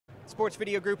Sports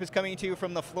Video Group is coming to you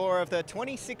from the floor of the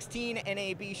 2016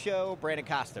 NAB Show. Brandon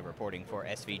Costa reporting for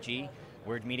SVG.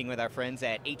 We're meeting with our friends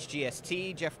at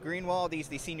HGST. Jeff Greenwald, he's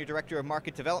the Senior Director of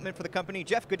Market Development for the company.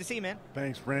 Jeff, good to see you, man.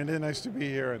 Thanks, Brandon. Nice to be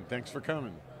here, and thanks for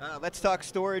coming. Let's talk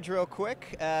storage real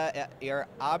quick. Your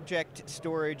object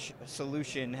storage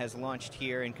solution has launched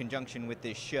here in conjunction with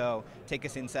this show. Take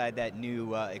us inside that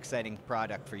new exciting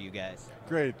product for you guys.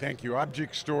 Great, thank you.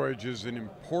 Object storage is an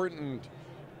important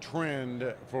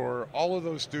trend for all of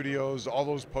those studios, all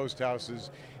those post houses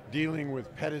dealing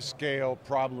with petascale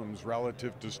problems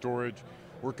relative to storage,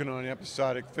 working on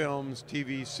episodic films,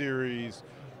 TV series,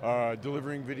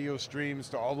 delivering video streams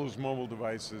to all those mobile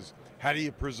devices. How do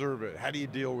you preserve it? How do you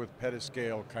deal with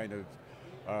petascale kind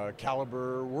of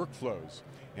caliber workflows?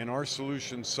 And our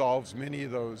solution solves many of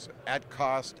those at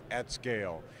cost, at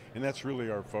scale. And that's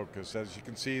really our focus. As you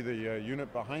can see, the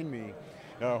unit behind me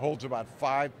holds about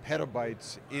 5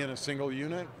 petabytes in a single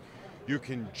unit. You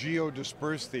can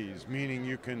geo-disperse these, meaning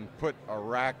you can put a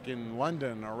rack in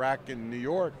London, a rack in New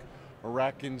York, a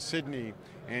rack in Sydney,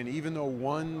 and even though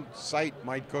one site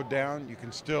might go down, you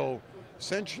can still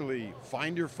essentially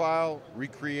find your file,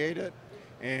 recreate it,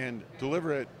 and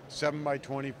deliver it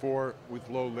 7x24 with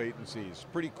low latency. It's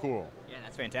pretty cool. Yeah,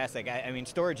 that's fantastic. I mean,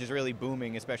 storage is really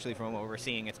booming, especially from what we're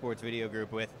seeing at Sports Video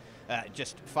Group with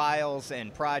just files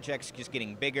and projects just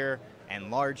getting bigger and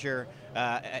larger.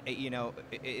 You know,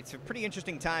 it's a pretty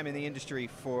interesting time in the industry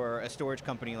for a storage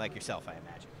company like yourself, I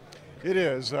imagine. It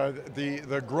is.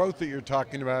 The growth that you're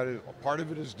talking about, part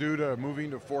of it is due to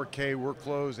moving to 4K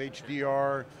workflows,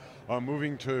 HDR,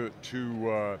 moving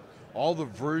to all the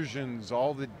versions,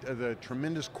 all the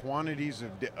tremendous quantities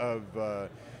of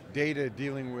data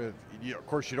dealing with, of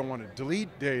course you don't want to delete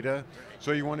data,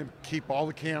 so you want to keep all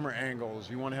the camera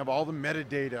angles, you want to have all the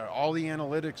metadata, all the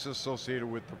analytics associated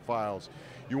with the files.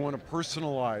 You want to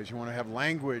personalize, you want to have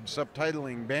language,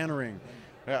 subtitling, bannering.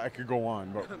 I could go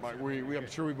on, but I'm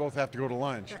sure we both have to go to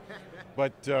lunch.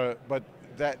 But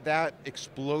that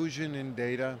explosion in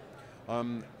data,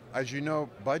 as you know,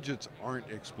 budgets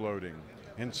aren't exploding.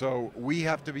 And so we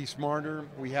have to be smarter.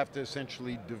 We have to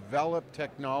essentially develop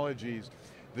technologies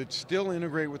that still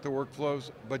integrate with the workflows,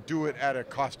 but do it at a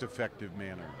cost-effective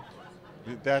manner.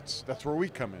 That's where we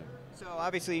come in. So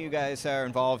obviously you guys are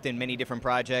involved in many different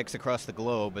projects across the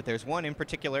globe, but there's one in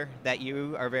particular that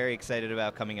you are very excited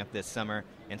about coming up this summer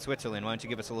in Switzerland. Why don't you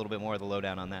give us a little bit more of the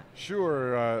lowdown on that?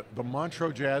 Sure. The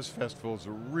Montreux Jazz Festival is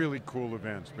a really cool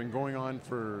event. It's been going on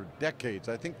for decades,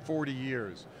 I think 40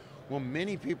 years. Well,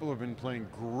 many people have been playing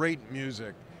great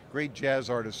music, great jazz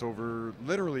artists over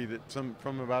literally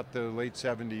from about the late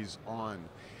 70s on.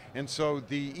 And so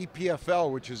the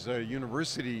EPFL, which is a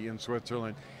university in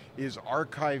Switzerland, is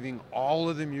archiving all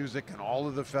of the music and all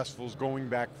of the festivals going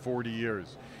back 40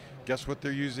 years. Guess what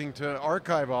they're using to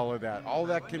archive all of that? All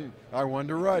that can, I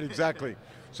wonder, right, exactly.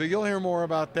 So you'll hear more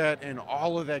about that, and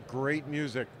all of that great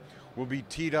music will be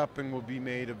teed up and will be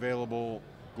made available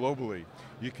globally.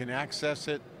 You can access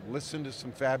it, listen to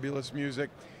some fabulous music,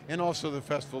 and also the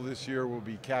festival this year will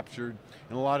be captured,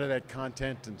 and a lot of that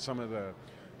content and some of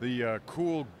the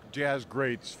cool jazz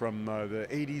greats from the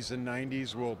 80s and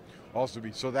 90s will also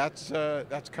be. So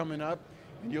that's coming up,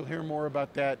 and you'll hear more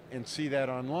about that and see that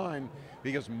online,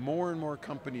 because more and more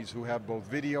companies who have both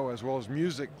video as well as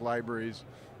music libraries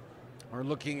are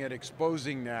looking at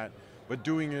exposing that, but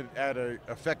doing it at an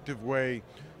effective way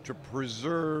to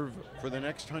preserve for the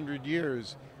next 100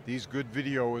 years these good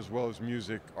video as well as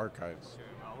music archives.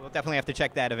 We'll definitely have to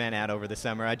check that event out over the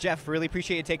summer. Jeff, really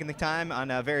appreciate you taking the time on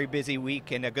a very busy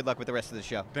week, and good luck with the rest of the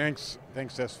show. Thanks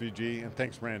SVG, and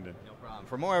thanks Brandon. No problem.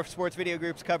 For more of Sports Video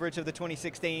Group's coverage of the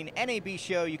 2016 NAB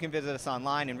Show, you can visit us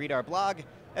online and read our blog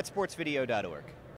at sportsvideo.org.